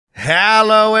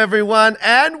Hello, everyone,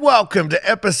 and welcome to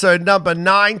episode number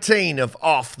 19 of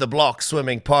Off the Block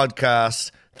Swimming Podcast.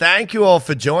 Thank you all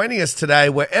for joining us today,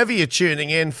 wherever you're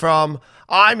tuning in from.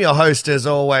 I'm your host, as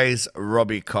always,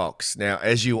 Robbie Cox. Now,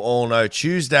 as you all know,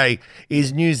 Tuesday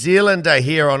is New Zealand Day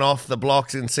here on Off the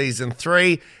Blocks in Season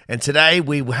 3, and today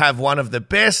we have one of the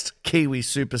best Kiwi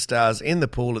superstars in the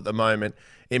pool at the moment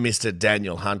in Mr.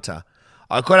 Daniel Hunter.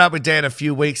 I caught up with Dan a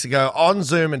few weeks ago on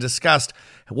Zoom and discussed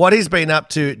what he's been up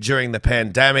to during the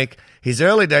pandemic, his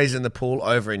early days in the pool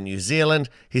over in New Zealand,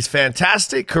 his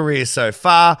fantastic career so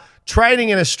far, training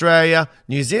in Australia,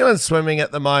 New Zealand swimming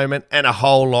at the moment, and a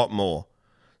whole lot more.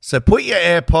 So put your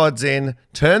AirPods in,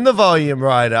 turn the volume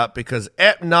right up, because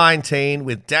EP 19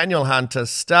 with Daniel Hunter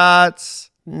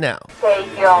starts now.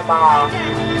 Take your mark.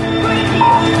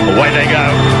 Away they go.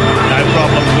 No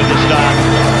problems with the start.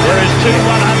 There is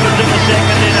 2/100ths of a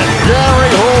second in it.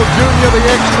 Gary Hall Jr., the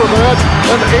extrovert,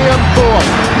 and Ian Thorpe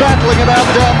battling it out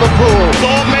down the pool.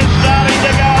 Thorpe is starting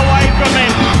to go away from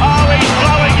him. Oh, he's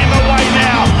blowing him away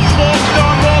now. Thorpe's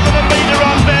gone more than a metre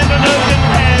on Van den Heuvel's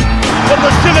hand. But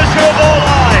the finisher of all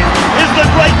eyes is the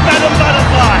great Madam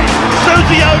Butterfly,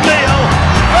 Susie O'Neill.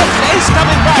 He's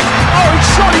coming back. Oh, he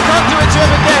surely can't do it to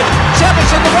him again.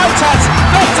 Chevich in the white hats,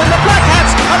 Phelps in the black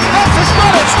hats, and Phelps has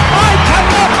got it. I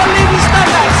cannot believe he's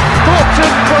done that. Thorpe's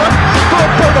in front.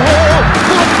 Thorpe and Hall.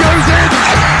 Thorpe goes in.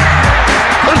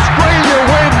 Australia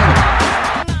win.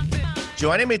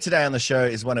 Joining me today on the show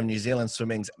is one of New Zealand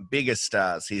swimming's biggest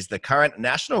stars. He's the current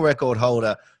national record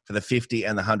holder for the 50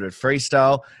 and the 100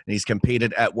 freestyle, and he's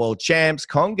competed at World Champs,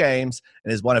 Com Games,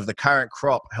 and is one of the current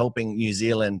crop helping New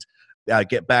Zealand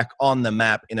get back on the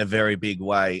map in a very big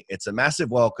way. It's a massive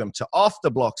welcome to Off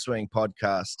the Block Swimming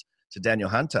Podcast to Daniel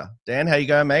Hunter. Dan, how you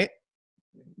going, mate?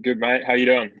 Good, mate. How you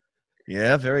doing?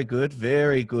 Yeah, very good,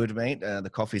 mate. The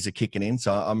coffees are kicking in,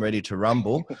 so I'm ready to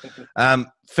rumble.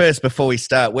 First, before we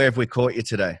start, where have we caught you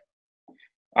today?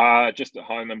 Just at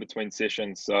home in between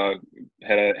sessions. So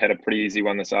had a pretty easy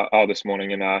one this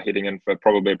morning, and heading in for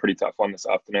probably a pretty tough one this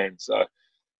afternoon. So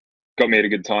got me at a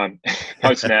good time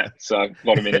post nap. So a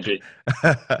lot of energy.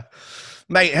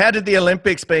 Mate, how did the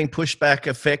Olympics being pushed back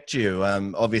affect you?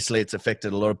 Obviously, it's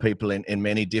affected a lot of people in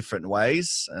many different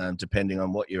ways, depending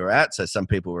on what you're at. So some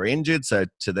people were injured. So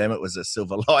to them, it was a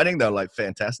silver lining. They were like,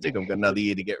 fantastic, I've got another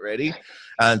year to get ready.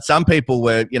 And some people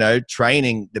were,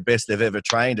 training the best they've ever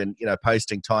trained and,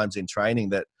 posting times in training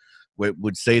that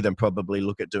would see them probably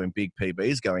look at doing big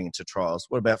PBs going into trials.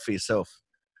 What about for yourself?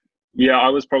 Yeah, I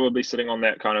was probably sitting on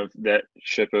that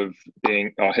ship of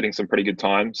being hitting some pretty good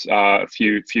times. A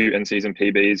few in-season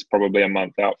PBs, probably a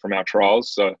month out from our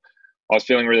trials. So I was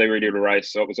feeling really ready to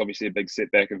race. So it was obviously a big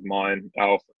setback of mine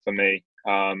for me.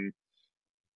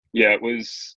 It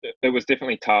was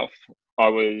definitely tough. I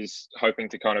was hoping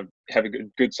to kind of have a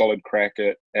good solid crack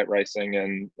at racing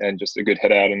and just a good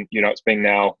hit out. And it's been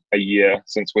now a year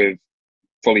since we've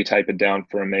fully tapered down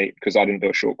for a meet, because I didn't do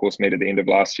a short course meet at the end of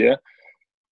last year.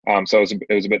 So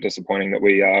it was a bit disappointing that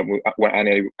we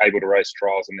weren't able to race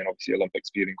trials, and then obviously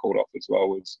Olympics getting called off as well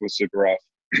was super rough.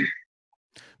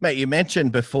 Mate, you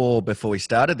mentioned before we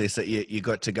started this that you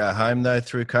got to go home though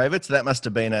through COVID, so that must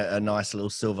have been a nice little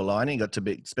silver lining. You got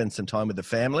to spend some time with the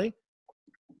family.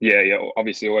 Yeah.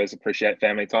 Obviously, always appreciate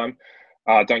family time.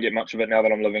 Don't get much of it now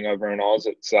that I'm living over in Oz.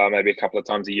 It's maybe a couple of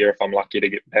times a year if I'm lucky to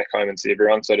get back home and see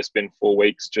everyone. So to spend 4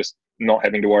 weeks just not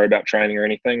having to worry about training or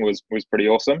anything was pretty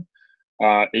awesome.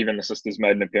 Even the sisters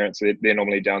made an appearance. They're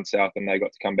normally down south, and they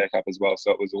got to come back up as well. So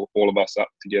it was all of us up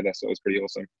together. So it was pretty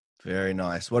awesome. Very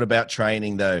nice. What about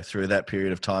training, though, through that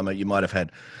period of time? You might have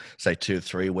had, say, 2 or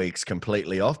 3 weeks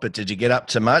completely off, but did you get up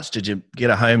to much? Did you get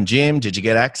a home gym? Did you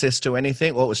get access to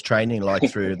anything? What was training like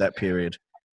through that period?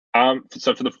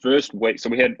 So for the first week,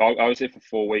 I was there for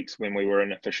 4 weeks when we were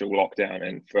in official lockdown.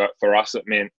 And for us, it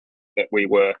meant that we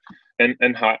were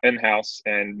in-house,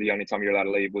 and the only time you're allowed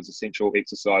to leave was essential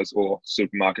exercise or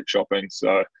supermarket shopping.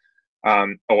 So,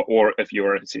 or if you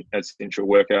were an essential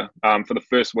worker. For the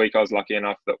first week, I was lucky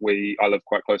enough that I live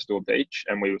quite close to a beach,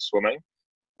 and we were swimming.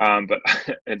 But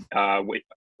a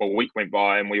week went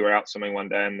by, and we were out swimming one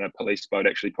day, and the police boat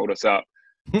actually pulled us up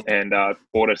and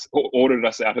ordered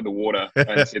us out of the water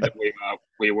and said that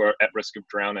we were at risk of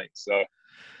drowning. So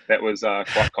that was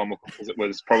quite comical, because it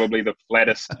was probably the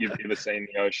flattest you've ever seen in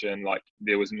the ocean. Like,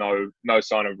 there was no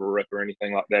sign of a rip or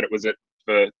anything like that. It was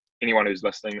for anyone who's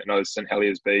listening that knows St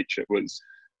Heliers Beach.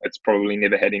 It's probably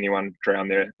never had anyone drown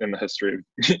there in the history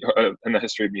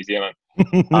of New Zealand.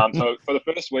 So for the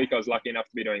first week, I was lucky enough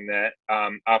to be doing that.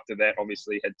 After that,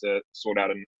 obviously had to sort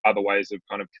out other ways of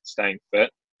kind of staying fit.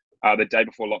 The day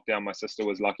before lockdown, my sister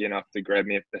was lucky enough to grab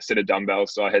me a set of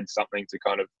dumbbells, so I had something to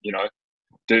kind of,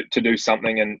 do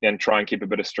something and try and keep a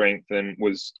bit of strength, and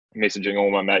was messaging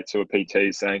all my mates who are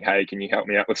PTs saying, hey, can you help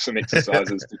me out with some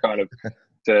exercises to kind of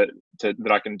to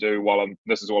that I can do while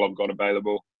this is all I've got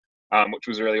available, which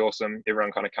was really awesome.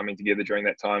 Everyone kind of coming together during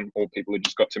that time, all people who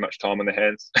just got too much time on their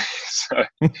hands. So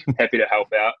happy to help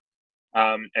out.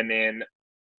 And then,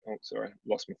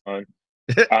 lost my phone.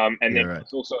 And then right.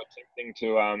 it's also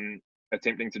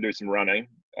attempting to do some running.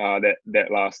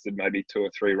 That lasted maybe 2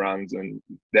 or 3 runs, and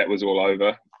that was all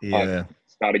over. Yeah. I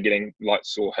started getting like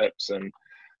sore hips and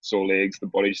sore legs. The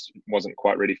body just wasn't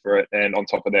quite ready for it. And on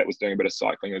top of that, was doing a bit of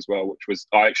cycling as well,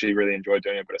 I actually really enjoyed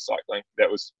doing a bit of cycling. That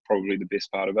was probably the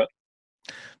best part of it.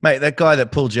 Mate, that guy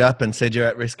that pulled you up and said you're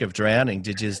at risk of drowning,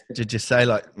 did you say,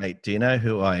 like, mate, do you know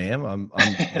who I am? I'm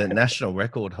the national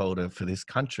record holder for this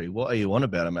country. What are you on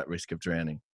about? I'm at risk of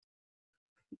drowning.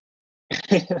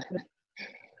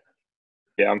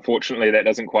 Yeah, unfortunately, that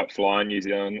doesn't quite fly in New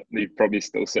Zealand. You'd probably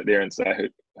still sit there and say,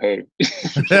 who?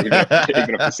 even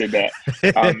if I said that.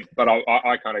 But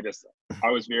I kind of I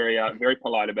was very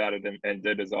polite about it and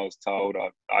did as I was told.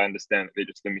 I understand that they're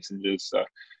just the messengers, so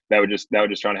they were just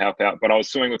trying to help out. But I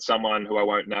was swimming with someone who I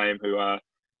won't name, who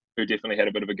definitely had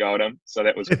a bit of a go at him. So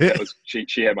that was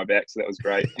she had my back, so that was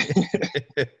great.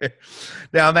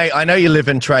 Now, mate, I know you live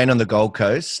and train on the Gold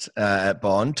Coast at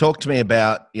Bond. Talk to me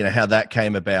about how that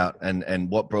came about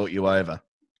and what brought you over.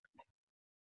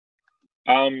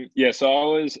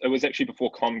 So it was actually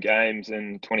before Com Games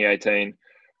in 2018.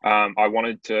 I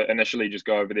wanted to initially just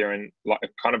go over there and like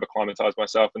kind of acclimatize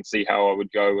myself and see how I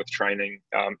would go with training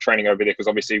over there, because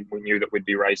obviously we knew that we'd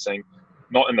be racing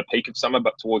not in the peak of summer,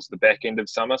 but towards the back end of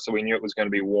summer. So we knew it was going to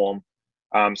be warm.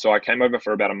 So I came over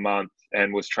for about a month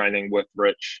and was training with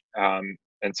Rich and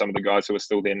some of the guys who are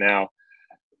still there now.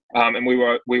 And we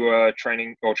were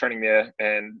training there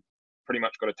and pretty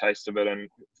much got a taste of it and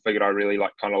figured I really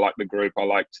liked the group. I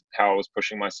liked how I was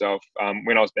pushing myself.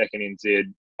 When I was back in NZ,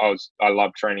 I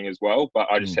loved training as well,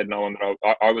 but I just had no one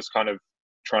that I was kind of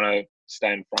trying to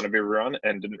stay in front of everyone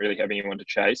and didn't really have anyone to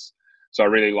chase. So I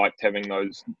really liked having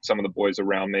some of the boys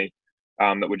around me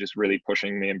that were just really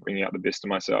pushing me and bringing out the best of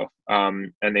myself.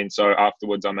 And then so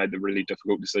afterwards, I made the really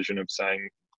difficult decision of saying,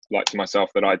 like, to myself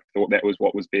that I thought that was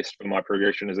what was best for my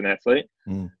progression as an athlete.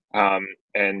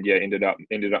 And yeah, ended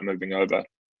up moving over.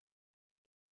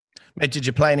 Mate, did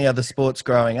you play any other sports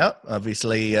growing up?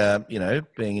 Obviously,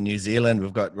 being in New Zealand,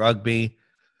 we've got rugby,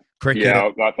 cricket. Yeah,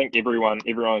 I think everyone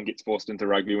gets forced into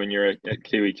rugby when you're a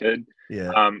Kiwi kid.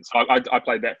 Yeah. So I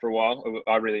played that for a while.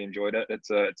 I really enjoyed it. It's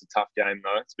a tough game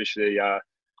though,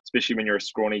 especially when you're a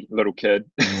scrawny little kid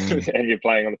and you're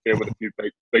playing on the field with a few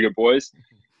bigger boys.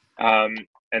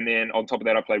 And then on top of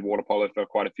that, I played water polo for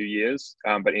quite a few years,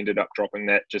 but ended up dropping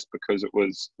that just because it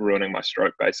was ruining my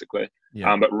stroke, basically.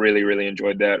 Yeah. But really, really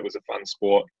enjoyed that. It was a fun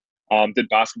sport. Did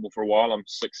basketball for a while. I'm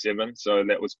 6'7", so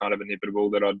that was kind of inevitable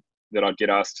that I'd get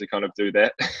asked to kind of do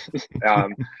that.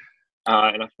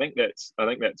 And I think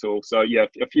that's all. So yeah,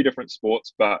 a few different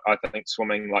sports, but I think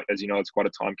swimming, like, as you know, it's quite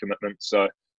a time commitment. So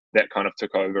that kind of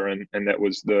took over, and that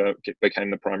became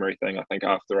the primary thing. I think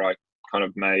after I kind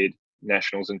of made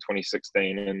nationals in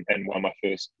 2016 and won my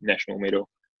first national medal.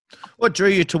 What drew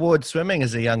you towards swimming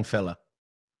as a young fella?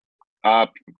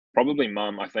 Probably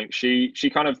mum. I think she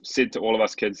kind of said to all of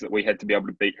us kids that we had to be able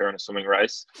to beat her in a swimming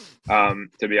race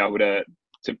to be able to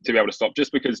stop,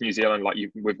 just because New Zealand, like,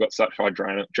 we've got such high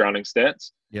drowning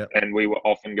stats. Yeah. And we were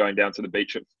often going down to the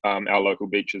beach at our local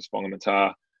beaches,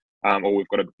 Whangamata, or we've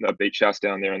got a beach house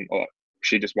down there, and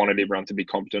she just wanted everyone to be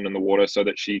competent in the water so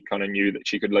that she kind of knew that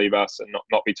she could leave us and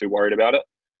not be too worried about it.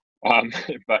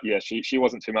 But yeah, she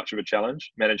wasn't too much of a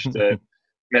challenge. Managed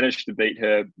to beat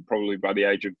her probably by the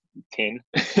age of 10.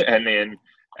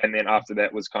 and then after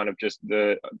that was kind of just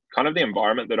the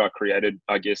environment that I created,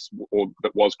 I guess, or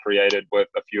that was created with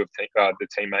a few of the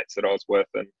teammates that I was with.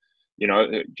 And,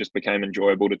 it just became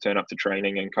enjoyable to turn up to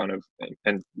training and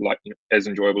as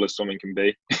enjoyable as swimming can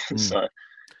be. So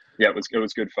yeah, it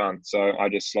was good fun. So I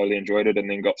just slowly enjoyed it and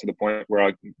then got to the point where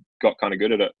I got kind of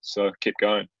good at it. So kept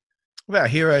going. What about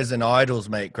heroes and idols,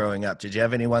 mate, growing up? Did you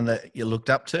have anyone that you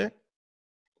looked up to?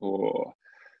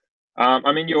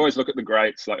 I mean, you always look at the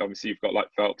greats. Like, obviously you've got like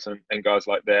Phelps and guys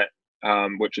like that,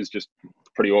 which is just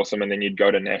pretty awesome. And then you'd go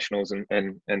to nationals and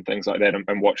things like that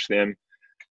and watch them.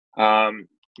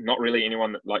 Not really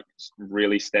anyone that like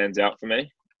really stands out for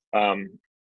me.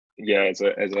 Yeah, as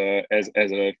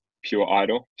a pure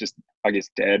idol, just, I guess,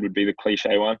 Dad would be the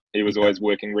cliche one. He was always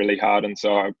working really hard, and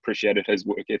so I appreciated his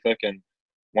work ethic and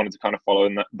wanted to kind of follow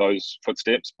in those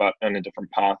footsteps, but in a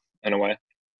different path in a way.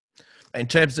 In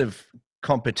terms of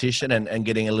competition and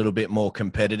getting a little bit more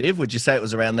competitive? Would you say it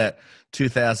was around that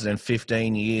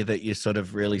 2015 year that you sort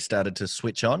of really started to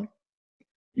switch on?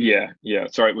 Yeah.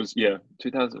 Sorry, it was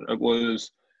 2000. It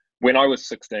was when I was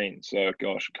 16. So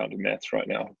gosh, I can't do maths right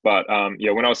now. But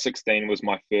when I was 16 was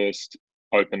my first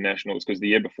Open Nationals, because the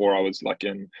year before I was like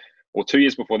 2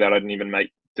 years before that I didn't even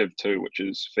make Div 2, which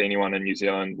is for anyone in New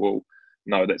Zealand will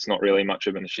know that's not really much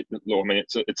of an achievement. I mean,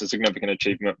 it's a significant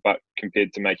achievement, but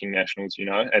compared to making nationals,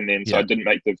 and then so I didn't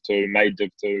make Div 2, made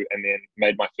Div 2, and then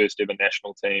made my first ever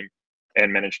national team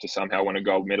and managed to somehow win a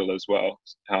gold medal as well.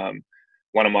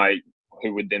 One of my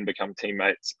who would then become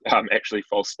teammates actually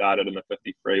false started in the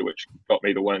 53, which got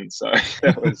me the win. So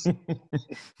that was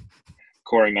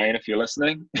Corey Main, if you're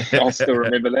listening. I'll still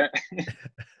remember that.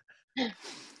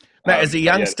 Mate, as a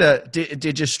youngster,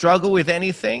 did you struggle with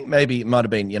anything? Maybe it might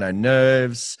have been,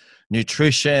 nerves,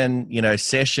 nutrition,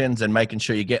 sessions and making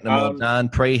sure you're getting them all done,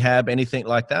 prehab, anything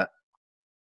like that?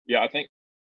 Yeah, I think,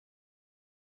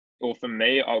 well, for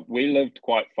me, we lived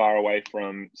quite far away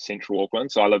from central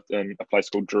Auckland. So I lived in a place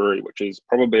called Drury, which is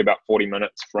probably about 40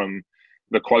 minutes from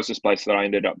the closest place that I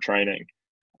ended up training.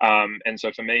 And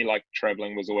so for me, like,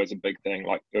 traveling was always a big thing.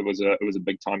 Like, it was a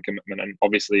big time commitment, and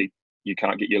obviously you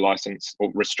can't get your license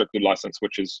or restricted license,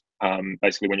 which is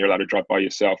basically when you're allowed to drive by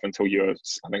yourself until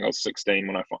I think I was 16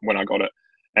 when I got it.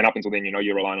 And up until then,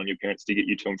 you're relying on your parents to get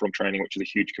you to and from training, which is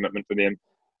a huge commitment for them.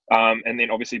 And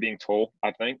then obviously being tall,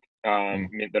 I think,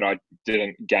 meant that I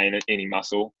didn't gain any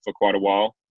muscle for quite a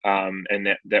while. And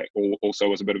that also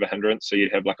was a bit of a hindrance. So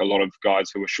you'd have like a lot of guys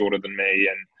who were shorter than me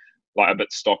and like a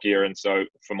bit stockier. And so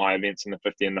for my events in the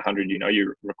 50 and the 100,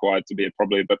 you're required to be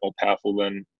probably a bit more powerful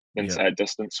than say a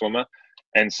distance swimmer.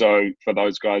 And so for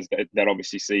those guys that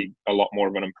obviously see a lot more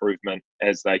of an improvement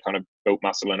as they kind of built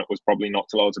muscle. And it was probably not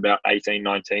till I was about 18,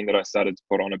 19 that I started to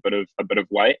put on a bit of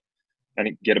weight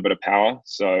and get a bit of power.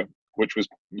 So, which was,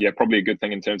 probably a good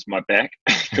thing in terms of my back,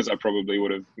 because I probably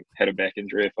would have had a back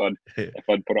injury if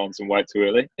I'd put on some weight too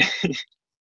early.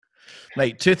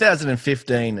 Mate,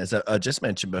 2015, as I just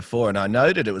mentioned before, and I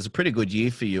noted it was a pretty good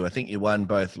year for you. I think you won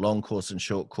both long course and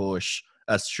short course,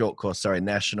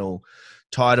 national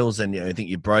titles, and I think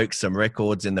you broke some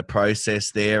records in the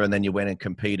process there. And then you went and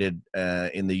competed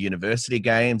in the university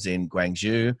games in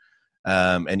Gwangju,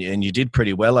 and you did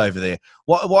pretty well over there.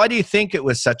 Why do you think it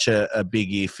was such a big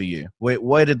year for you?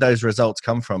 Where did those results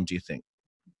come from, do you think?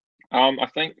 I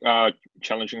think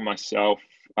challenging myself,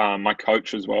 my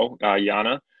coach as well,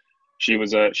 Yana. She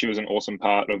was an awesome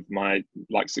part of my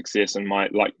success and my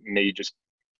me just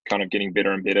kind of getting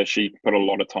better and better. She put a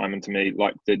lot of time into me,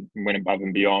 went above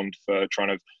and beyond for trying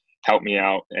to help me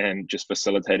out and just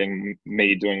facilitating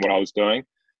me doing what I was doing.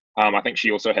 I think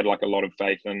she also had a lot of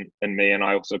faith in me, and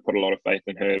I also put a lot of faith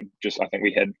in her. I think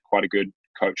we had quite a good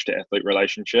coach to athlete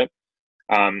relationship.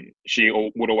 She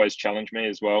would always challenge me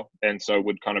as well, and so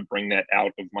would kind of bring that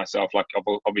out of myself. I've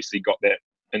obviously got that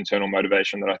internal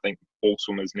motivation that I think all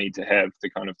swimmers need to have to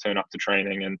kind of turn up to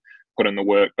training and put in the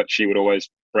work, but she would always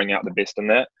bring out the best in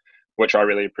that, which I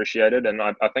really appreciated. And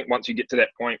I think once you get to that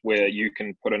point where you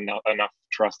can put enough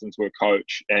trust into a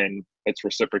coach and it's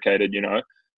reciprocated,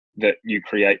 that you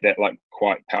create that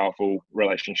quite powerful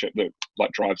relationship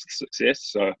that drives the success.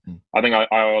 So I think I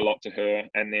owe a lot to her.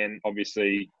 And then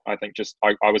obviously I think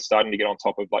I was starting to get on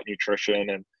top of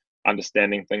nutrition and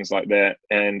understanding things like that.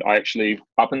 And I actually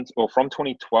from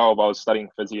 2012 I was studying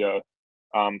physio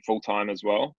full time as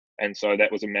well, and so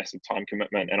that was a massive time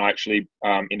commitment. And I actually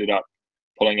ended up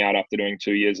pulling out after doing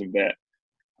 2 years of that.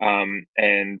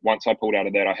 And once I pulled out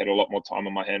of that, I had a lot more time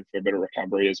on my hand for a bit of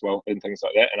recovery as well and things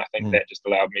like that. And I think that just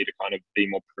allowed me to kind of be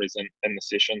more present in the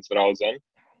sessions that I was in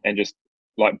and just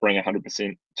bring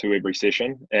 100% to every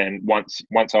session. And once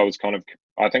I was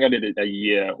I think I did a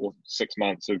year or 6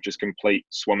 months of just complete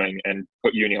swimming and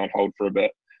put uni on hold for a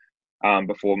bit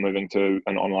before moving to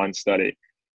an online study.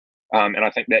 And I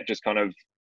think that just kind of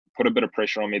put a bit of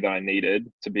pressure on me that I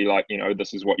needed to be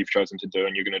this is what you've chosen to do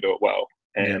and you're going to do it well.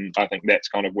 And I think that's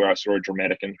kind of where I saw a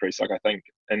dramatic increase. I think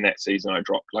in that season, I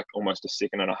dropped almost a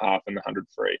second and a half in the 100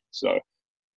 free. So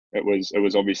it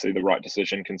was obviously the right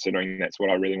decision considering that's what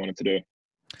I really wanted to do.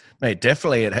 Mate,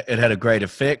 definitely it had a great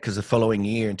effect, because the following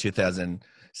year in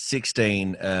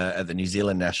 2016 at the New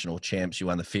Zealand National Champs, you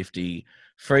won the 50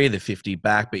 free, the 50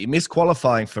 back, but you missed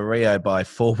qualifying for Rio by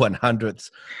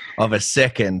 4/100ths of a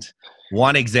second.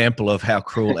 One example of how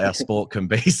cruel our sport can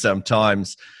be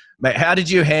sometimes. Mate, how did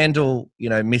you handle,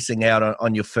 missing out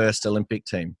on your first Olympic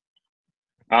team?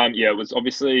 It was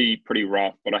obviously pretty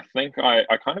rough, but I think I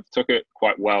kind of took it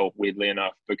quite well, weirdly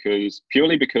enough, because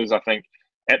I think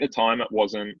at the time it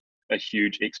wasn't a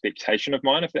huge expectation of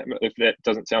mine, if that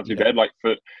doesn't sound too bad.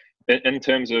 in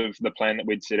terms of the plan that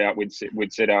we'd set out, we'd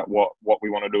set out what we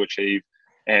wanted to achieve,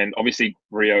 and obviously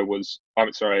Rio was.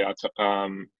 I'm sorry,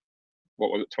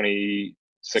 what was it? 2016.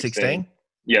 16?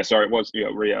 Yeah, sorry, it was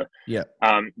Rio. Yeah.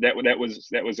 That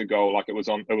was a goal. Like it was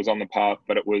on the path,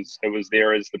 but it was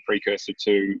there as the precursor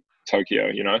to Tokyo.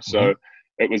 You know, so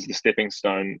it was the stepping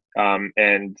stone.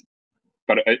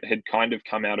 But it had kind of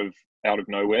come out of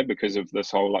nowhere because of this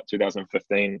whole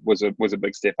 2015 was a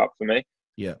big step up for me.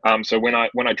 Yeah. So when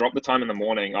I dropped the time in the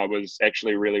morning, I was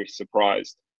actually really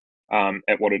surprised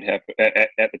at what had happened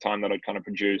at the time that I'd kind of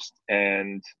produced,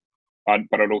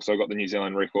 but I'd also got the New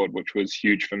Zealand record, which was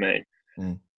huge for me.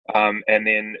 And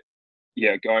then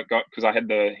because I had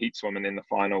the heat swim and then the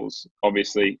finals,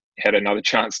 obviously had another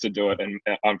chance to do it, and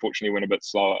unfortunately went a bit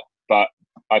slower. But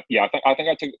I think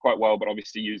I took it quite well, but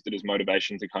obviously used it as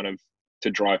motivation to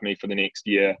drive me for the next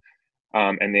year.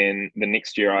 And then the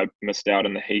next year I missed out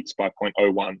in the heats by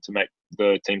 0.01 to make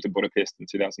the team to Budapest in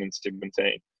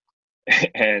 2017,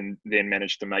 and then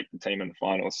managed to make the team in the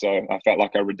finals. So I felt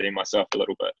like I redeemed myself a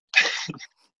little bit.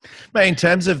 Mate, in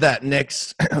terms of that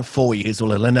next 4 years,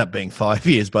 well, it'll end up being 5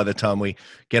 years by the time we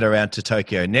get around to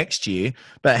Tokyo next year.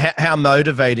 But how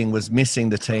motivating was missing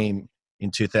the team in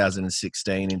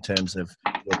 2016 in terms of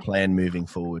your plan moving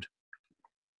forward?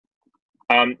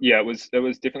 It was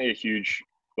definitely a huge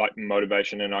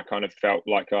motivation, and I kind of felt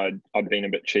like I'd been a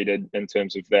bit cheated in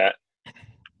terms of that.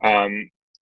 And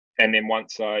then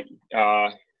once sorry,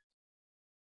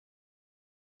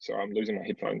 I'm losing my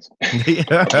headphones.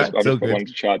 I've just put one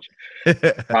to charge. So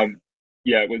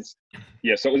it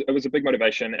was a big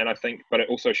motivation, and I think, but it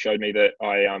also showed me that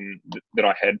I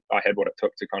had what it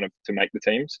took to kind of to make the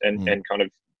teams and kind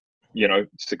of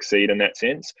succeed in that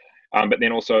sense. But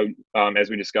then also,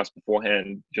 as we discussed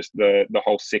beforehand, just the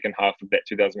whole second half of that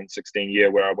 2016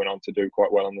 year, where I went on to do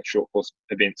quite well in the short course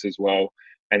events as well,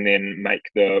 and then make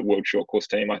the world short course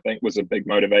team, I think was a big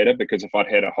motivator, because if I'd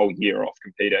had a whole year off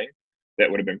competing, that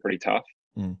would have been pretty tough.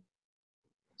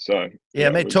 So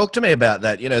mate, talk to me about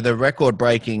that. The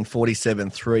record-breaking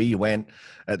 47.3 you went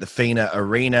at the FINA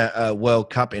Arena World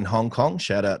Cup in Hong Kong.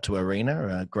 Shout out to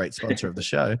Arena, a great sponsor of the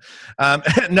show.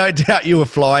 No doubt you were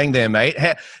flying there, mate.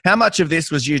 How much of this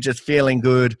was you just feeling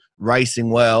good,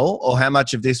 racing well, or how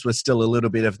much of this was still a little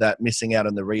bit of that missing out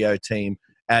on the Rio team,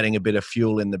 adding a bit of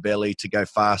fuel in the belly to go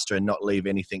faster and not leave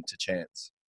anything to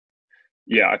chance?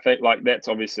 Yeah, I think that's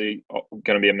obviously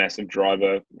going to be a massive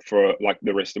driver for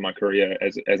the rest of my career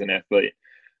as an athlete.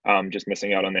 Just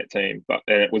missing out on that team,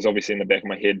 and it was obviously in the back of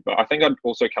my head. But I think I'd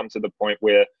also come to the point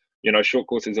where short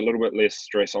course is a little bit less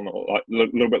stress on the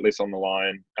little bit less on the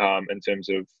line in terms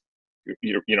of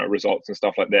results and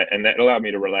stuff like that, and that allowed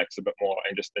me to relax a bit more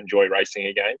and just enjoy racing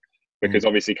again. Because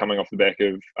obviously coming off the back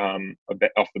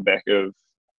of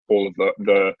all of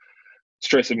the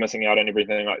stress of missing out and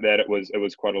everything like that, it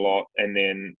was quite a lot. And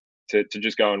then to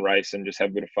just go and race and just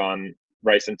have a bit of fun,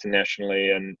 race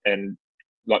internationally and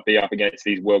be up against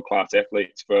these world-class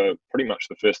athletes for pretty much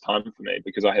the first time for me,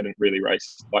 because I hadn't really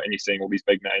raced and you're seeing all these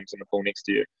big names in the pool next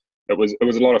to you. It was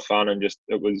a lot of fun, and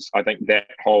I think that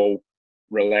whole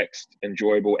relaxed,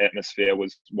 enjoyable atmosphere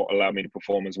was what allowed me to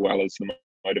perform, as well as the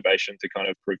motivation to kind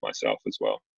of prove myself as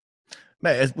well.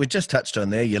 Mate, as we just touched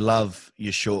on there, you love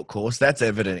your short course. That's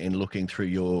evident in looking through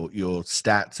your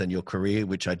stats and your career,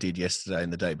 which I did yesterday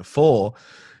and the day before.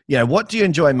 What do you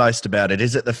enjoy most about it?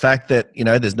 Is it the fact that,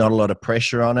 there's not a lot of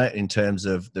pressure on it in terms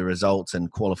of the results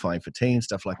and qualifying for teams,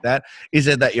 stuff like that? Is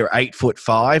it that you're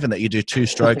 8'5" and that you do 2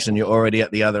 strokes and you're already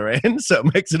at the other end, so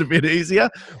it makes it a bit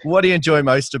easier? What do you enjoy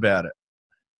most about it?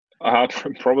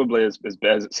 Probably as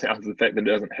bad as it sounds, the fact that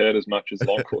it doesn't hurt as much as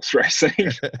long course racing.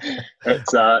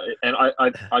 And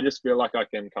I just feel like I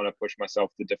can kind of push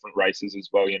myself to different races as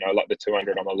well. Like the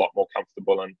 200, I'm a lot more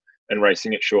comfortable in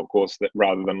racing at short course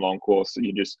rather than long course. So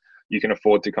you can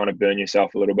afford to kind of burn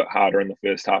yourself a little bit harder in the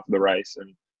first half of the race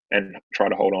and try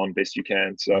to hold on best you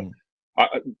can. So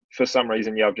for some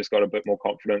reason, I've just got a bit more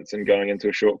confidence in going into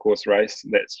a short course race.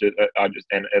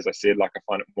 And as I said, I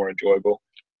find it more enjoyable.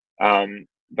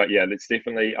 But yeah, it's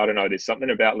definitely, I don't know, there's something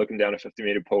about looking down a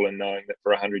 50-meter pool and knowing that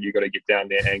for 100 you've got to get down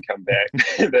there and come back.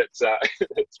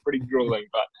 It's pretty grueling,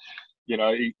 but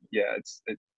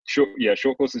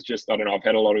short course is just, I don't know, I've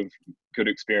had a lot of good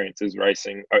experiences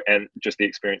racing, and just the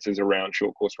experiences around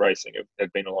short course racing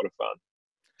have been a lot of fun,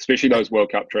 especially those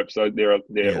World Cup trips. So they're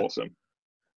awesome.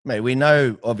 Mate, we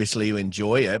know obviously you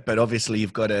enjoy it, but obviously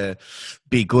you've got to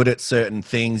be good at certain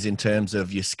things in terms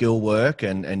of your skill work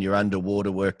and your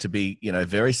underwater work to be,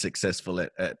 very successful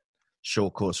at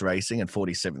short course racing, and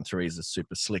 47.3 is a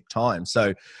super slick time.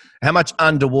 So how much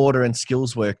underwater and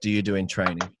skills work do you do in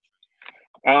training?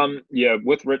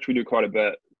 With Rich, we do quite a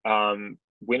bit.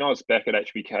 when I was back at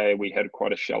HBK, we had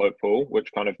quite a shallow pool,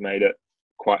 which kind of made it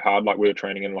quite hard. Like we were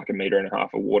training in like 1.5 meters of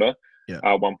water,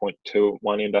 1.2 at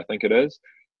one end, I think it is.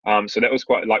 So that was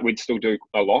quite like we'd still do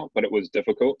a lot, but it was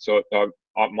difficult. So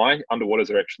my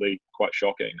underwaters are actually quite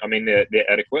shocking. I mean,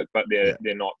 they're adequate, but they're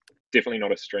not, definitely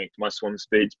not a strength. My swim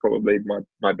speed's probably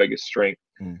my biggest strength.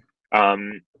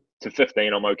 To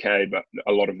 15, I'm okay, but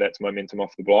a lot of that's momentum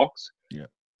off the blocks.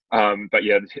 But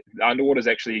yeah, the underwater's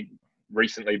actually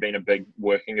recently been a big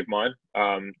working of mine.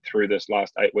 Through this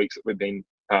last 8 weeks that we've been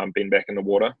back in the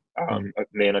water.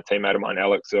 Me and a teammate of mine,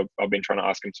 Alex, I've been trying to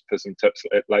ask him for some tips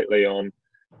lately on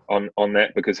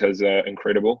that, because his are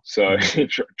incredible. So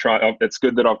it's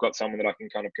good that I've got someone that I can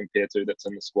kind of compare to that's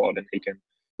in the squad, and he can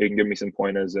give me some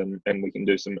pointers, and we can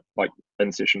do some like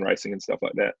in-session racing and stuff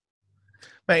like that.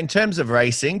 Mate, in terms of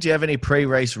racing, do you have any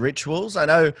pre-race rituals? I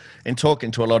know in talking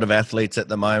to a lot of athletes at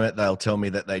the moment, they'll tell me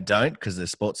that they don't, because the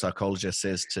sports psychologist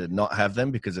says to not have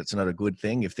them because it's not a good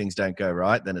thing. If things don't go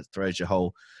right, then it throws your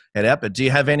whole head out. But do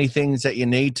you have any things that you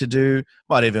need to do?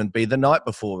 Might even be the night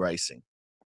before racing.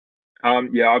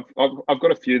 Yeah, I've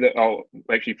got a few that I'll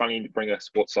actually, funny to bring a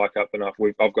sports psych up enough.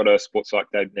 I've got a sports psych,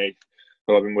 Dave Neath,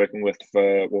 who I've been working with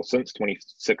since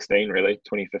 2016, really,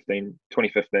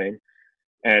 2015.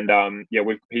 And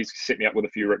he's set me up with a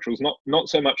few rituals, not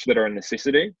so much that are a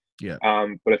necessity,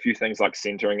 but a few things like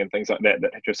centering and things like that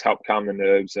just help calm the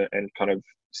nerves and kind of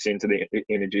center the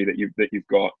energy that you've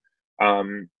got.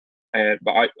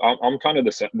 But I'm kind of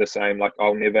the same. Like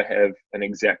I'll never have an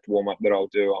exact warm up that I'll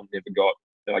do. I've never got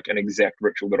like an exact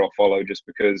ritual that I'll follow, just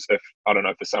because if I don't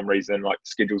know, for some reason like the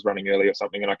schedule's running early or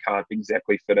something and I can't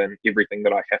exactly fit in everything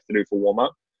that I have to do for warm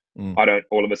up. I don't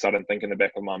all of a sudden think in the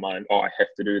back of my mind, I have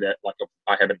to do that. Like if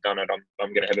I haven't done it,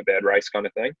 I'm going to have a bad race, kind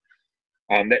of thing.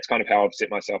 That's kind of how I've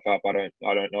set myself up. I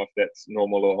don't know if that's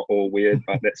normal or weird,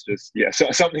 but that's just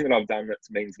so something that I've done that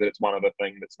means that it's one other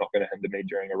thing that's not going to hinder me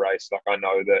during a race. Like I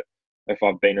know that if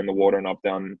I've been in the water and I've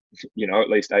done at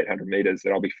least 800 meters,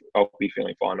 that I'll be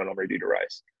feeling fine and I'm ready to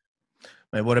race.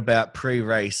 Mate, what about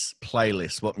pre-race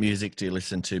playlists? What music do you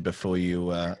listen to before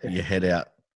you head out?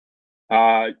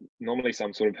 Normally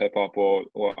some sort of hip hop or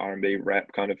R&B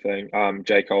rap kind of thing.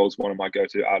 J. Cole's one of my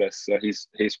go-to artists, so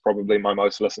he's probably my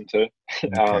most listened to.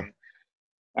 Okay.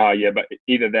 But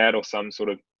either that or some sort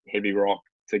of heavy rock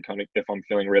to kind of, if I'm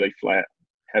feeling really flat,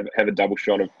 have a double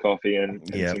shot of coffee and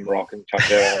some rock and chuck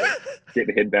that on and get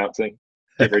the head bouncing,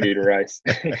 get ready to race.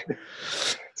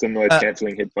 Some noise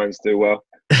cancelling headphones do well.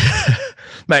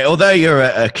 Mate, although you're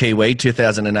a Kiwi,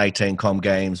 2018 Com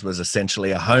Games was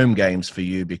essentially a home games for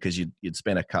you because you'd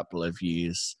spent a couple of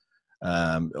years,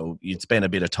 or you'd spent a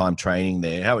bit of time training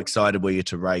there. How excited were you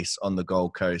to race on the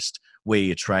Gold Coast where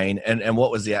you train, and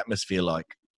what was the atmosphere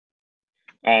like?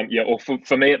 Well,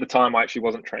 for me at the time, I actually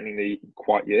wasn't training there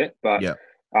quite yet, but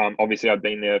obviously I'd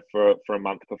been there for a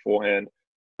month beforehand.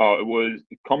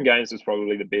 Com Games was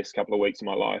probably the best couple of weeks of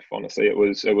my life. Honestly, it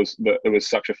was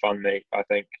such a fun meet. I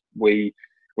think we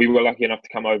were lucky enough to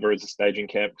come over as a staging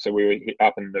camp, so we were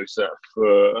up in Noosa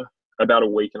for about a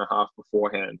week and a half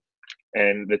beforehand.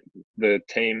 And the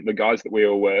team, the guys that we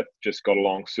were with, just got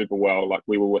along super well. Like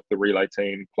we were with the relay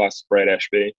team plus Brad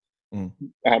Ashby, and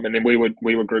then we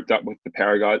were grouped up with the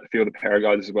para guys, a few of the para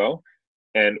guys as well.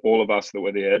 And all of us that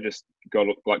were there just got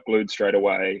like glued straight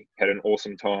away, had an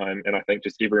awesome time. And I think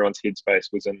just everyone's headspace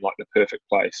was in like the perfect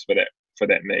place for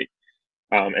that meet.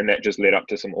 And that just led up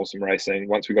to some awesome racing.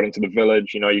 Once we got into the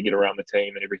village, you get around the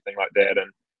team and everything like that.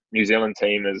 And New Zealand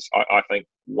team is, I think,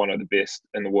 one of the best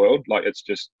in the world. Like it's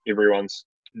just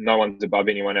no one's above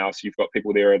anyone else. You've got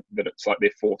people there that it's like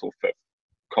their fourth or fifth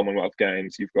Commonwealth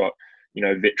Games. You've got,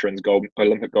 veterans,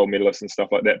 Olympic gold medalists and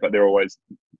stuff like that, but they're always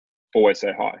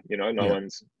say hi.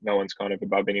 No one's kind of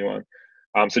above anyone.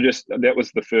 So just that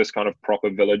was the first kind of proper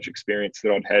village experience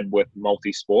that I'd had with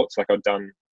multi-sports. Like I'd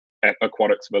done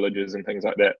aquatics villages and things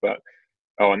like that,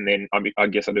 and then I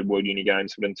guess I did World Uni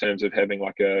Games, but in terms of having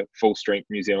like a full strength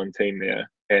New Zealand team there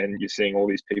and you're seeing all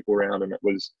these people around, and it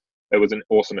was an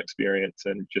awesome experience.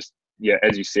 And just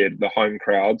as you said, the home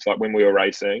crowds, like when we were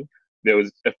racing,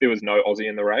 if there was no Aussie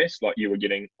in the race, like you were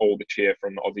getting all the cheer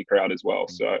from the Aussie crowd as well.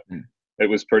 So it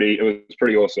was pretty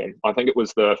awesome. I think it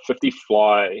was the 50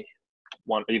 fly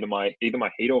one, either my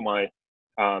heat or my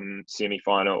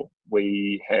semi-final.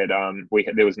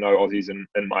 There was no Aussies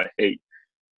in my heat,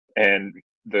 and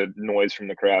the noise from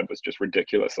the crowd was just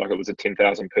ridiculous. Like it was a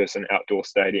 10,000 person outdoor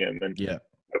stadium, and it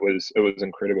was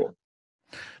incredible.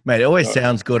 Mate, it always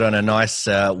sounds good on a nice,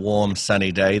 warm,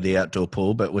 sunny day, the outdoor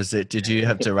pool. But did you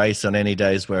have to race on any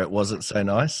days where it wasn't so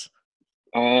nice?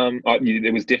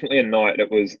 There was definitely a night.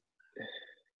 It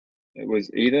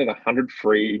was either the 100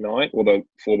 free night or the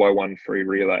 4x1 free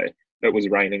relay. it was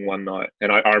raining one night,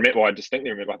 and I remember. Well, I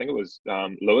distinctly remember. I think it was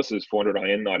Lewis's 400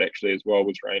 IN night actually as well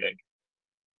was raining.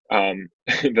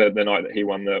 The night that he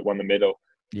won the medal.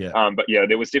 Yeah. But yeah,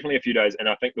 there was definitely a few days, and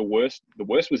I think the worst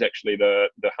was actually the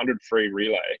 100 free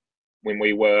relay when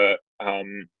we were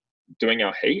doing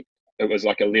our heat. It was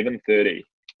like 11:30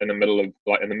 in the middle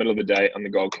of the day on the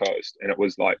Gold Coast, and it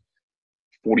was like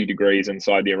 40 degrees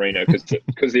inside the arena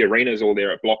because the arena's all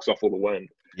there. It blocks off all the wind.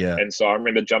 Yeah. And so I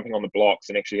remember jumping on the blocks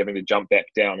and actually having to jump back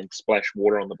down and splash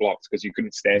water on the blocks because you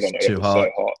couldn't stand on it. It was so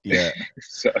hot. Yeah.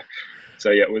 So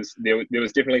yeah, there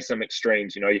was definitely some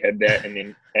extremes. You had that, and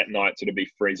then at night it'd be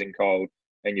freezing cold,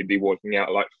 and you'd be walking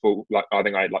out like full, like I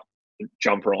think I had like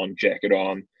jumper on, jacket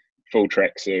on, full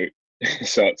tracksuit.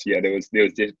 So there was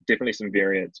definitely some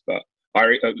variance, but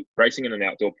racing in an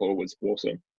outdoor pool was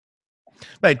awesome.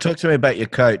 Mate, talk to me about your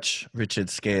coach, Richard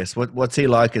Scarce. What's he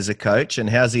like as a coach,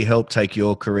 and how's he helped take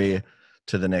your career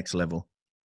to the next level?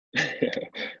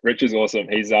 Rich is awesome.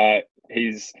 He's the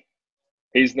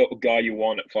guy you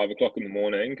want at 5 o'clock in the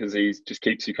morning because he just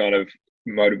keeps you kind of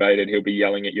motivated. He'll be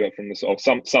yelling at you from the side.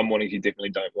 Some mornings you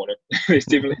definitely don't want it. There's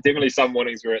definitely some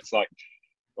mornings where it's like,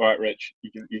 all right, Rich,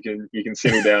 you can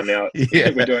settle down now. Yeah.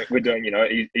 We're doing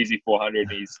easy 400.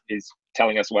 He's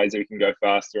telling us ways that we can go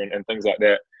faster and things like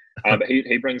that. But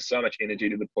he brings so much energy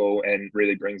to the pool and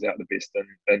really brings out the best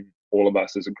in all of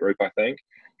us as a group, I think.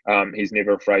 He's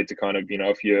never afraid to kind of,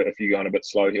 if you're going a bit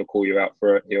slow, he'll call you out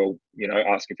for it. He'll,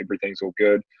 ask if everything's all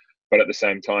good. But at the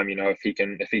same time, if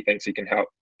he thinks he can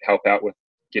help out with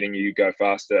getting you go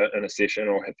faster in a session,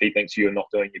 or if he thinks you're not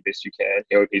doing your best you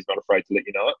can, he's not afraid to let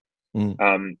you know it.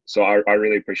 So I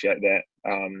really appreciate that.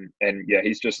 And yeah,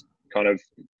 he's just kind of,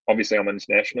 obviously I'm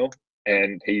international,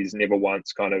 and he's never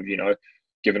once kind of,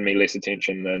 given me less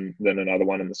attention than another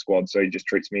one in the squad. So he just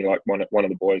treats me like one of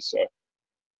the boys. So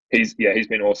he's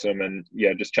been awesome, and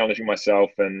just challenging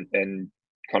myself and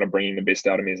kind of bringing the best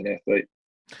out of me as an athlete.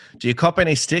 Do you cop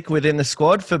any stick within the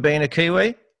squad for being a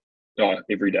Kiwi? Oh,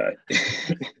 every day.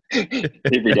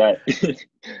 Every day.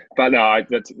 But no,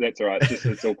 that's all right.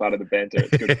 It's all part of the banter.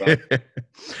 It's good fun.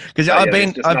 Because I've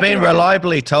been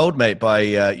reliably told, mate, by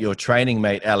your training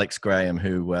mate Alex Graham,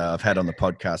 who I've had on the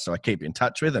podcast, so I keep in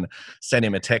touch with, and sent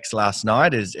him a text last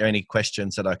night. Is there any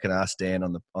questions that I can ask Dan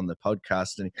on the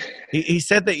podcast? And he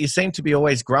said that you seem to be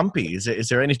always grumpy. Is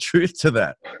there any truth to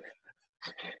that?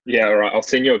 Yeah, all right. I'll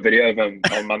send you a video of him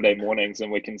on Monday mornings,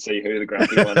 and we can see who the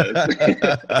grumpy one is.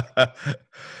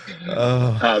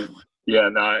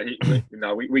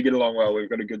 We get along well. We've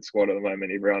got a good squad at the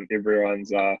moment.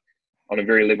 Everyone's on a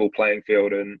very level playing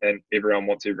field, and everyone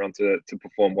wants everyone to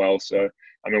perform well. So,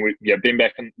 I mean, we've been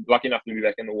lucky enough to be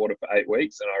back in the water for 8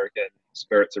 weeks, and I reckon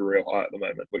spirits are real high at the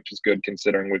moment, which is good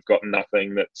considering we've got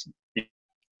nothing that's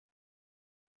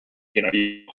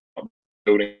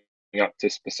building up to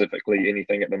specifically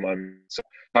anything at the moment. So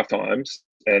tough times,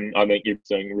 and I think you're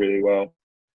doing really well.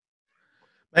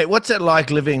 Mate, what's it like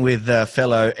living with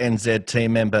fellow NZ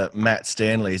team member Matt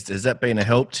Stanley? Has that been a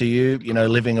help to you,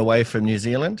 living away from New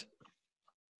Zealand?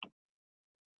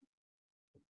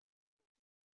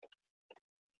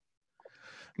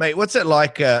 Mate, what's it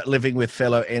like living with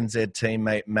fellow NZ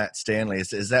teammate Matt Stanley?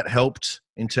 Has that helped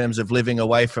in terms of living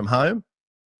away from home?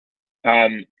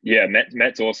 Yeah,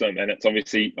 Matt's awesome, and it's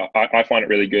obviously I find it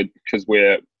really good because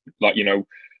we're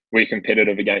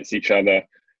competitive against each other.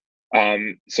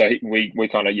 So we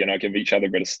kind of give each other a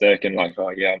bit of stick and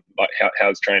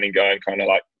how's training going, kind of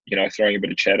throwing a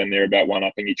bit of chat in there about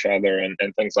one-upping each other and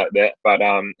things like that. But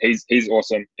he's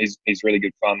awesome. He's really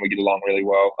good fun. We get along really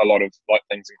well. A lot of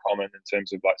things in common in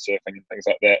terms of surfing and things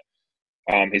like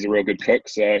that. He's a real good cook,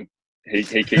 so he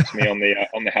keeps me on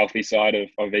the healthy side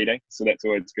of eating. So that's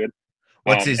always good.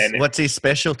 What's his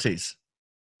specialties?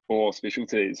 For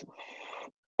specialties,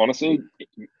 honestly,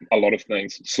 a lot of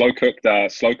things. Slow cooked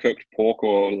pork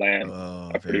or lamb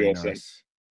are pretty awesome. Nice.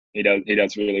 He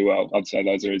does really well. I'd say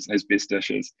those are his best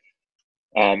dishes.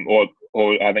 Or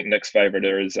I think Nick's favorite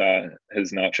is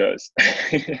his nachos.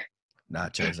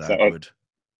 Nachos are good.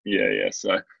 Yeah.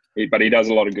 So, but he does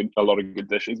a lot of good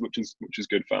dishes, which is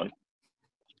good fun.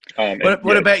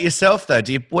 What about yourself though?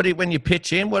 When you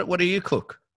pitch in, what do you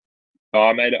cook? Oh,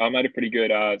 I made a pretty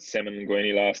good salmon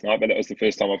linguine last night, but that was the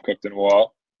first time I've cooked in a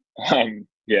while.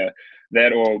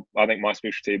 That, or I think my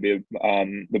specialty would be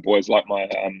the boys like my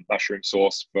mushroom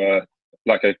sauce for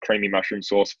a creamy mushroom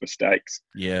sauce for steaks.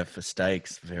 Yeah, for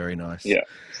steaks, very nice. Yeah,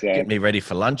 so get me ready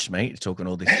for lunch, mate. You're talking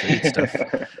all this food stuff.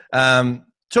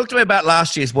 Talk to me about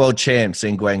last year's World Champs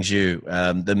in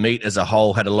Guangzhou. The meet as a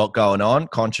whole had a lot going on,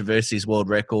 controversies, world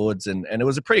records, and it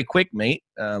was a pretty quick meet,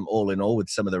 all in all, with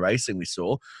some of the racing we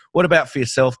saw. What about for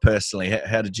yourself personally?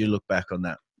 How did you look back on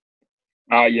that?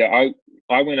 Yeah,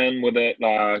 I went in with it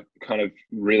kind of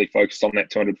really focused on that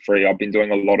 200 free. I've been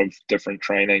doing a lot of different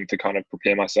training to kind of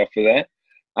prepare myself for that.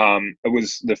 It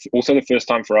was also the first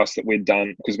time for us that we'd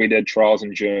done, because we did trials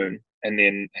in June and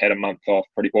then had a month off,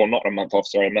 not a month off,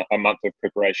 sorry, a month of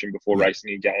preparation before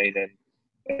racing again,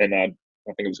 and I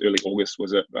think it was early August,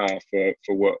 was it,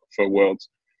 for Worlds.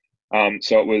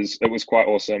 So it was quite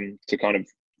awesome to kind of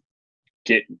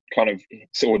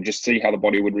or just see how the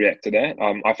body would react to that.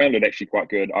 I found it actually quite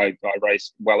good. I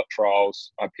raced well at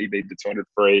trials. I PB'd the 200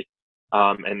 free,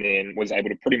 and then was able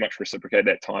to pretty much reciprocate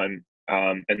that time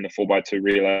in the 4x2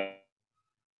 relay.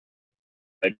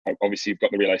 Obviously, you've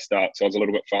got the relay start, so I was a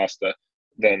little bit faster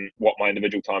than what my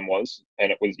individual time was,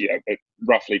 and it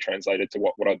roughly translated to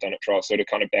what I'd done at trials. So to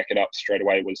kind of back it up straight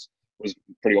away was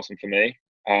pretty awesome for me.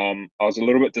 I was a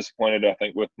little bit disappointed, I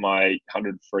think, with my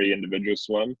 100 free individual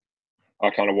swim. I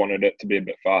kind of wanted it to be a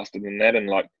bit faster than that, and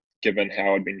given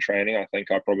how I'd been training, I think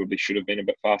I probably should have been a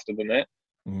bit faster than that.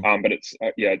 But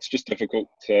it's just difficult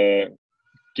to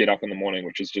get up in the morning,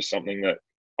 which is just something that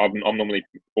I'm normally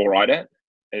all right at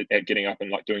getting up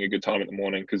and doing a good time in the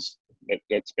morning, because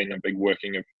that's been a big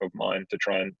working of mine to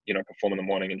try and perform in the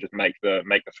morning and just make the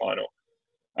final.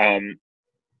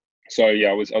 So yeah,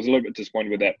 I was a little bit disappointed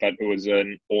with that, but it was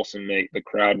an awesome meet. The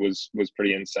crowd was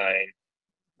pretty insane.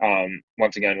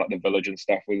 Once again, the village and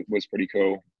stuff was pretty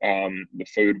cool. The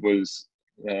food was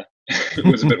it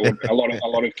was a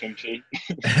lot of kimchi.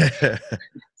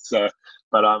 So,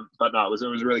 but no, it was a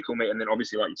really cool meet. And then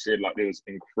obviously, like you said, there was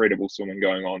incredible swimming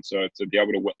going on. So to be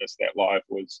able to witness that live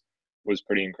was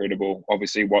pretty incredible.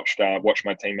 Obviously, watched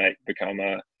my teammate become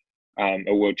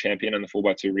a world champion in the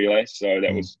 4x2 relay. So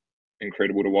that was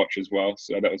incredible to watch as well.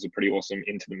 So that was a pretty awesome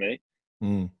end to the meet.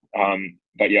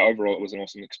 But yeah, overall, it was an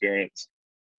awesome experience.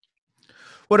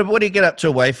 What do you get up to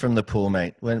away from the pool,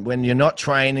 mate? When you're not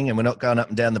training and we're not going up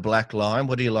and down the black line,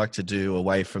 what do you like to do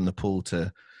away from the pool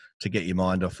to get your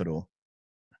mind off it all?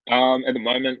 At the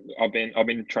moment, I've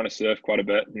been trying to surf quite a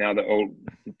bit now that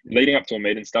leading up to a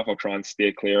meet and stuff. I'll try and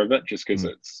steer clear of it just because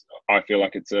I feel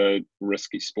like it's a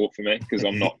risky sport for me because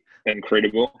I'm not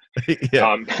incredible.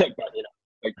 Yeah. But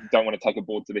I don't want to take a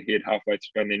board to the head halfway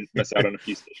through and then miss out on a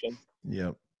few sessions.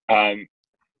 Yeah.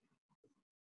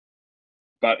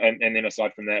 But and then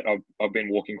aside from that, I've been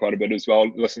walking quite a bit as well,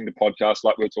 listening to podcasts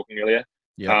like we were talking earlier.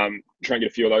 Yeah. Trying to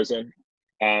get a few of those in.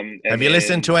 Have you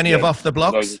listened to any of Off the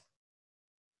Blocks?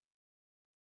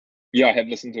 Yeah, I have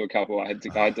listened to a couple. I had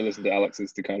to listen to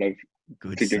Alex's to kind of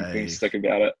give them stick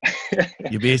about it.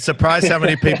 You'd be surprised how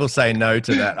many people say no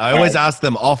to that. I always ask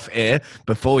them off air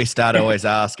before we start. I always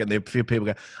ask, and a few people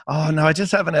go, "Oh no, I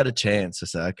just haven't had a chance." I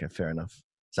say, "Okay, fair enough."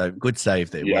 So good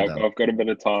save there. Yeah, well I've got a bit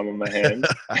of time on my hands,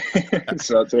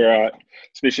 so it's all right.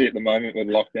 Especially at the moment with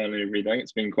lockdown and everything,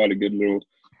 it's been quite a good little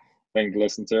thing to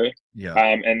listen to. Yeah.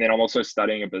 And then I'm also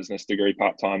studying a business degree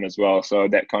part time as well, so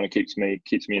that kind of keeps me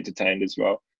entertained as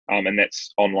well. And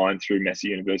that's online through Massey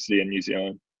University in New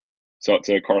Zealand. So it's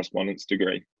a correspondence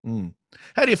degree.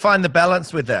 How do you find the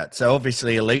balance with that? So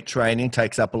obviously elite training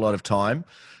takes up a lot of time.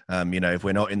 If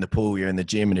we're not in the pool, you're in the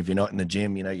gym. And if you're not in the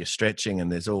gym, you're stretching,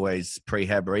 and there's always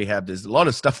prehab, rehab. There's a lot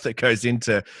of stuff that goes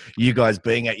into you guys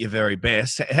being at your very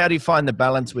best. How do you find the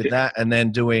balance with that? And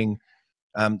then doing,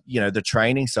 the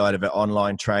training side of it,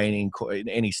 online training,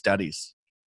 any studies?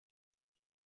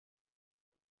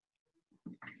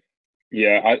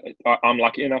 Yeah, I'm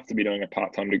lucky enough to be doing a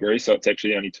part-time degree, so it's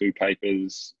actually only 2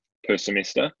 papers per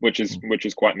semester, which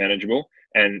is quite manageable.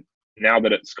 And now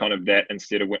that it's kind of that,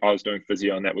 instead of when I was doing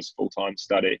physio and that was full-time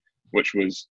study, which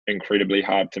was incredibly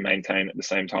hard to maintain at the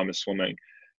same time as swimming.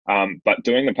 But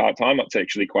doing the part-time, it's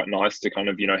actually quite nice to kind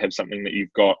of, have something that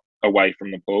you've got away from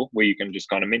the pool where you can just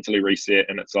kind of mentally reset,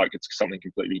 and it's something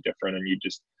completely different, and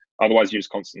otherwise you're just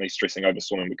constantly stressing over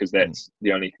swimming because that's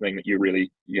the only thing that you're really,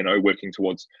 working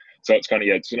towards. So it's kind of,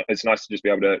 it's nice to just be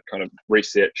able to kind of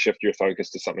reset, shift your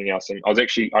focus to something else. And I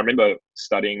remember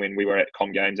studying when we were at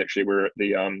Com Games, actually, we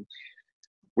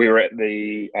were at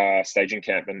the staging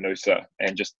camp in Noosa,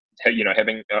 and just, I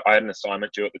had an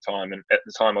assignment due at the time. And at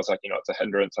the time I was like, it's a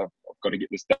hindrance. I've got to get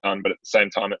this done. But at the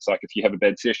same time, it's like, if you have a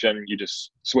bad session, you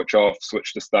just switch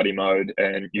to study mode,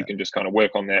 and you can just kind of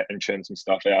work on that and churn some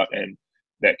stuff out. And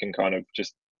that can kind of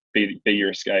just be your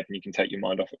escape, and you can take your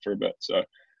mind off it for a bit. So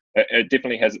it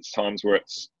definitely has its times where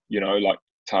it's,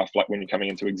 tough, like when you're coming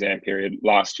into exam period.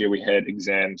 Last year we had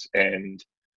exams and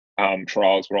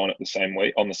trials were on the same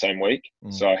week.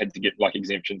 So I had to get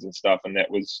exemptions and stuff, and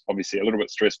that was obviously a little bit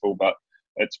stressful, but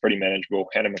it's pretty manageable.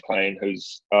 Hannah McLean,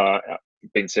 who's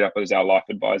been set up as our life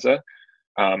advisor,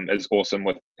 is awesome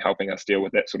with helping us deal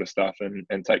with that sort of stuff,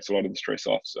 and takes a lot of the stress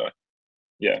off. So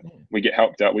yeah, we get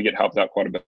helped out quite a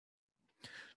bit.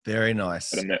 Very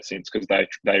nice. in that sense, because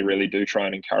they really do try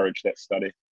and encourage that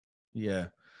study. Yeah.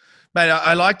 Mate,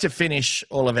 I like to finish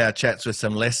all of our chats with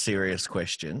some less serious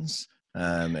questions,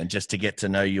 and just to get to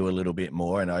know you a little bit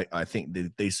more. And I think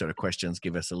these sort of questions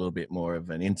give us a little bit more of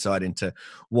an insight into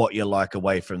what you like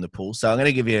away from the pool. So I'm going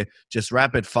to give you just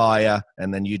rapid fire,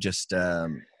 and then you just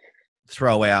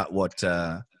throw out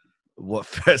what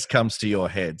first comes to your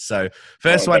head. So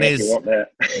first one is... Want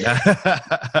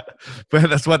that. Well,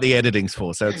 that's what the editing's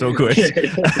for, so it's all good.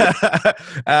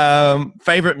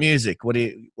 Favorite music? What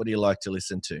do you like to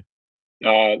listen to?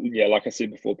 Yeah, like I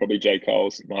said before, probably J.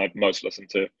 Cole's my most listened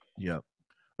to. Yeah.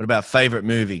 What about favorite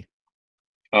movie?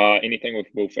 Anything with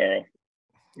Will Ferrell.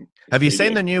 Have you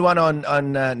seen the new one on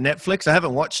Netflix? I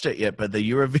haven't watched it yet, but the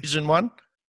Eurovision one?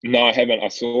 No, I haven't. I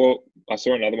saw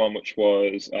another one, which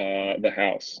was The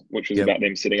House, which was about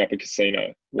them setting up a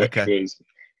casino, which was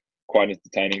quite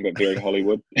entertaining, but very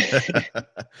Hollywood.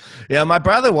 Yeah, my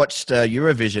brother watched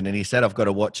Eurovision, and he said I've got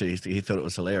to watch it. He thought it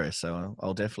was hilarious, so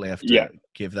I'll definitely have to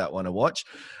give that one a watch.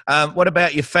 What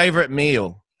about your favorite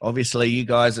meal? Obviously, you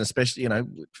guys, especially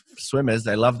swimmers,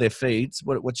 they love their feeds.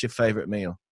 What's your favorite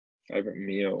meal? Favorite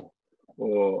meal?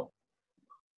 Oh,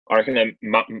 I reckon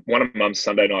one of Mum's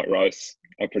Sunday night roasts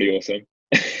are pretty awesome.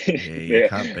 Yeah, you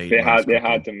can't beat. They're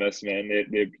hard to miss, man.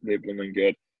 They're blooming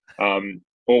good.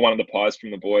 Or one of the pies from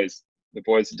the boys. The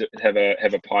boys have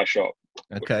a pie shop.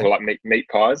 Okay. Or like meat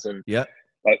pies, and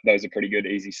those are pretty good,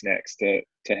 easy snacks to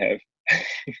have.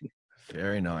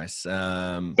 Very nice.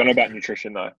 Don't know about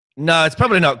nutrition though. No, it's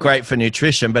probably not great for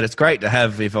nutrition, but it's great to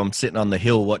have if I'm sitting on the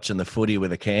hill watching the footy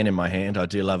with a can in my hand. I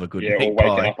do love a good meat or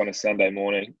waking up on a Sunday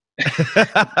morning.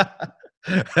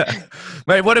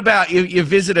 Mate, what about you? You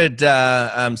visited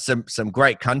some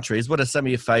great countries. What are some of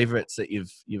your favourites that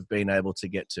you've been able to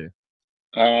get to?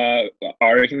 I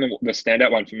reckon the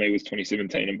standout one for me was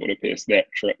 2017 in Budapest.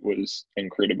 That trip was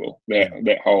incredible.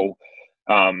 That whole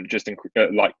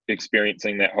like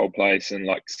experiencing that whole place, and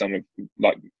like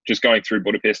just going through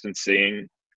Budapest and seeing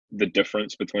the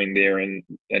difference between there and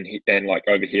like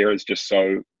over here is just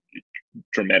so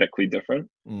dramatically different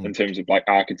in terms of like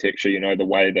architecture, the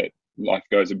way that life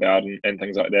goes about and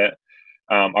things like that.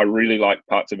 I really like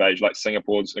parts of Asia, like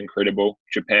Singapore's incredible.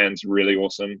 Japan's really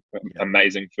awesome.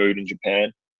 Amazing food in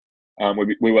Japan.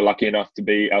 We were lucky enough to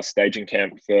be, our staging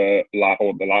camp for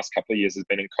the last couple of years has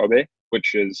been in Kobe,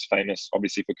 which is famous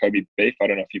obviously for Kobe beef. I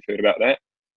don't know if you've heard about that,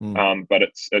 but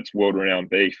it's world-renowned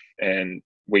beef, and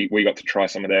we got to try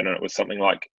some of that, and it was something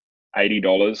like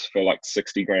 $80 for like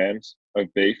 60 grams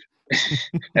of beef,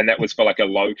 and that was for like a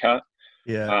low cut.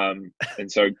 And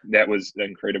so that was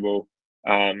incredible.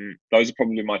 Those are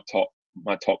probably my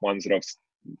top ones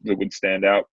that would stand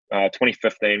out.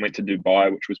 2015 went to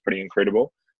Dubai, which was pretty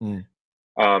incredible.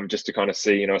 Just to kind of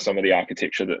see, some of the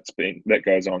architecture that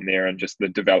goes on there, and just the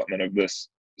development of this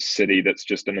city that's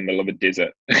just in the middle of a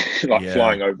desert,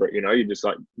 flying over it. You're just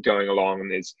like going along,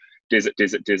 and there's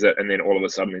desert, and then all of a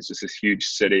sudden there's just this huge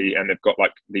city, and they've got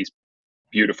like these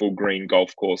beautiful green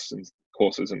golf courses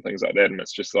and things like that, and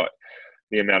it's just like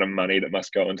the amount of money that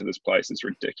must go into this place is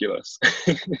ridiculous.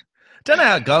 Don't know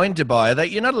how to go in Dubai.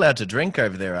 You're not allowed to drink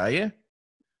over there, are you?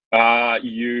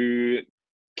 You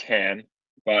can,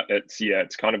 but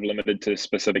it's kind of limited to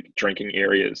specific drinking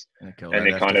areas. Okay, well, and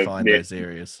they kind of find those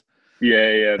areas.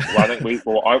 Yeah. Well,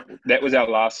 I think that was our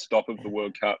last stop of the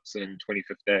World Cups in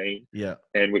 2015. Yeah,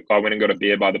 and I went and got a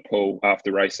beer by the pool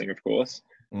after racing, of course,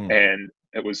 and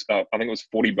it was I think it was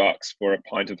 $40 for a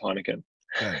pint of Heineken.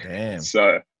 Oh, damn.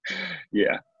 So,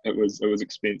 yeah, it was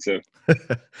expensive.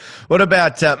 What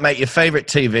about mate? Your favorite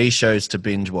TV shows to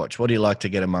binge watch? What do you like to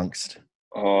get amongst?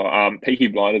 Peaky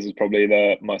Blinders is probably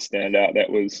my standout. That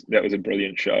was a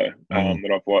brilliant show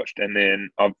that I've watched, and then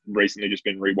I've recently just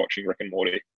been rewatching Rick and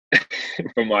Morty.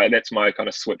 That's my kind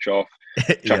of switch off,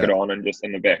 chuck it on, and just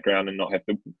in the background, and not have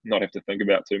to think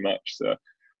about too much. So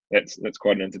that's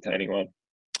quite an entertaining one.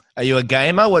 Are you a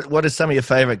gamer? What are some of your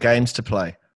favorite games to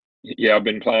play? Yeah, I've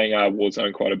been playing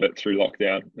Warzone quite a bit through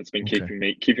lockdown. It's been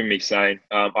keeping me sane.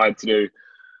 I had to do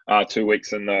 2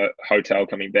 weeks in the hotel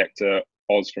coming back to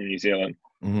Oz from New Zealand.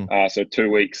 So 2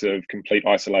 weeks of complete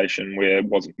isolation where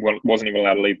wasn't even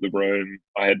allowed to leave the room.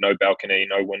 I had no balcony,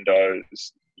 no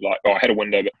windows. I had a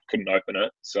window but couldn't open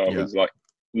it, so I was like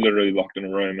literally locked in a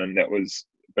room, and that was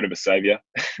a bit of a savior.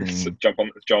 So jump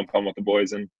on with the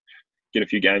boys and get a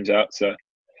few games out. So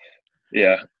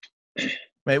yeah.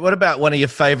 Mate, what about one of your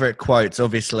favourite quotes?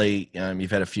 Obviously, you've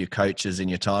had a few coaches in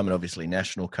your time, and obviously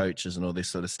national coaches and all this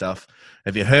sort of stuff.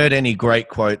 Have you heard any great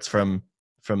quotes from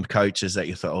coaches that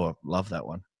you thought, oh, I love that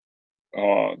one?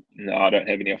 Oh, no, I don't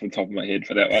have any off the top of my head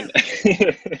for that one.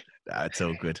 Nah, it's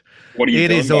all good. What are you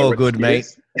doing? It is all good, mate.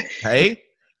 Hey?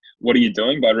 What Are You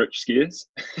Doing by Rich Skeers.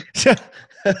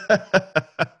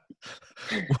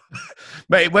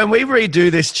 Mate, when we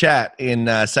redo this chat in,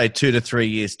 say, 2 to 3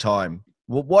 years' time,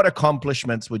 what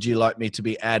accomplishments would you like me to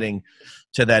be adding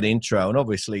to that intro? And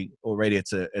obviously, already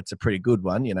it's a pretty good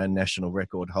one. You know, national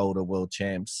record holder, world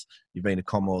champs. You've been to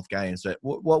Commonwealth Games. But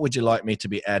what would you like me to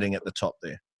be adding at the top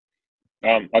there?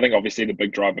 I think obviously the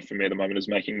big driver for me at the moment is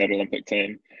making that Olympic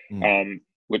team,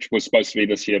 which was supposed to be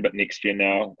this year, but next year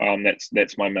now.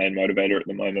 That's my main motivator at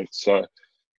the moment. So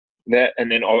that,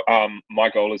 and then my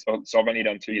goal is, so I've only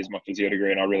done 2 years of my physio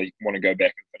degree, and I really want to go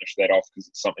back and finish that off because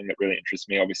it's something that really interests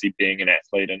me. Obviously, being an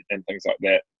athlete and things like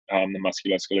that, the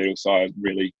musculoskeletal side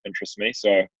really interests me.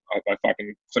 So if I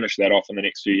can finish that off in the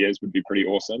next few years, would be pretty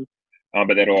awesome.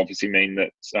 But that'll obviously mean that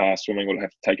swimming will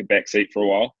have to take a back seat for a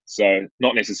while. So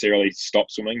not necessarily stop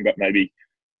swimming, but maybe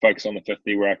focus on the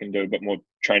 50 where I can do a bit more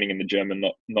training in the gym and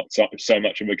not so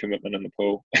much of a commitment in the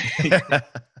pool.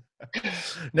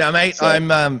 Now, mate, so,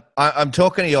 I'm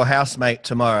talking to your housemate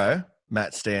tomorrow,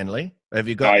 Matt Stanley. Have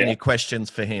you got any questions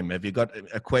for him? Have you got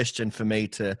a question for me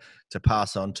to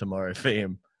pass on tomorrow for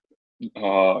him?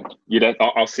 You don't.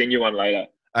 I'll send you one later.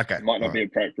 Okay, it might not be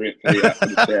appropriate for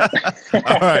the chat.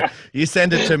 All right, you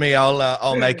send it to me.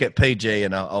 I'll make it PG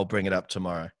and I'll bring it up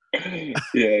tomorrow.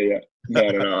 Yeah.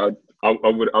 No. I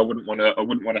wouldn't want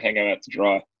to hang out to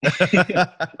dry.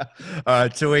 All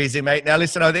right, too easy, mate. Now,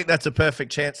 listen, I think that's a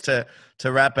perfect chance to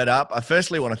wrap it up. I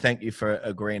firstly want to thank you for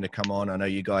agreeing to come on. I know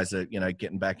you guys are,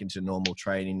 getting back into normal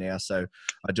training now, so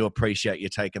I do appreciate you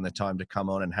taking the time to come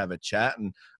on and have a chat.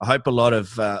 And I hope a lot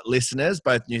of listeners,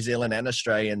 both New Zealand and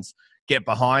Australians, get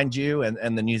behind you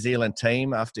and the New Zealand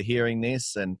team after hearing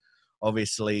this. And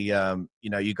obviously,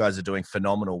 you guys are doing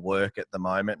phenomenal work at the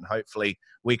moment, and hopefully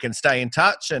we can stay in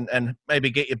touch and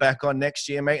maybe get you back on next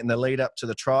year, mate, in the lead up to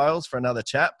the trials for another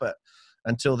chat. But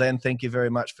until then, thank you very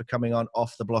much for coming on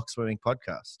Off the Block Swimming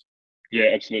Podcast.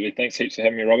 Yeah, absolutely. Thanks heaps for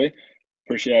having me, Robbie.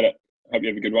 Appreciate it. Hope you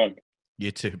have a good one.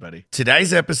 You too, buddy.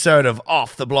 Today's episode of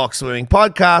Off the Block Swimming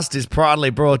Podcast is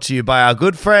proudly brought to you by our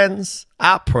good friends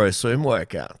at Pro Swim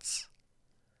Workouts.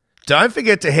 Don't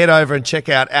forget to head over and check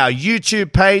out our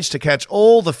YouTube page to catch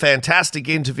all the fantastic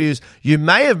interviews you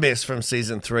may have missed from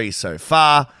Season 3 so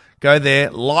far. Go there,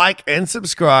 like and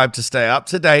subscribe to stay up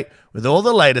to date with all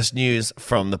the latest news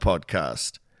from the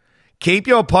podcast. Keep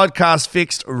your podcast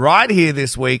fixed right here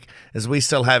this week, as we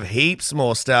still have heaps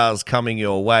more stars coming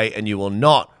your way, and you will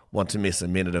not want to miss a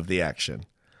minute of the action.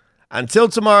 Until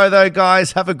tomorrow, though,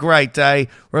 guys, have a great day.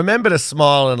 Remember to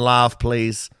smile and laugh,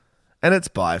 please. And it's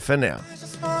bye for now.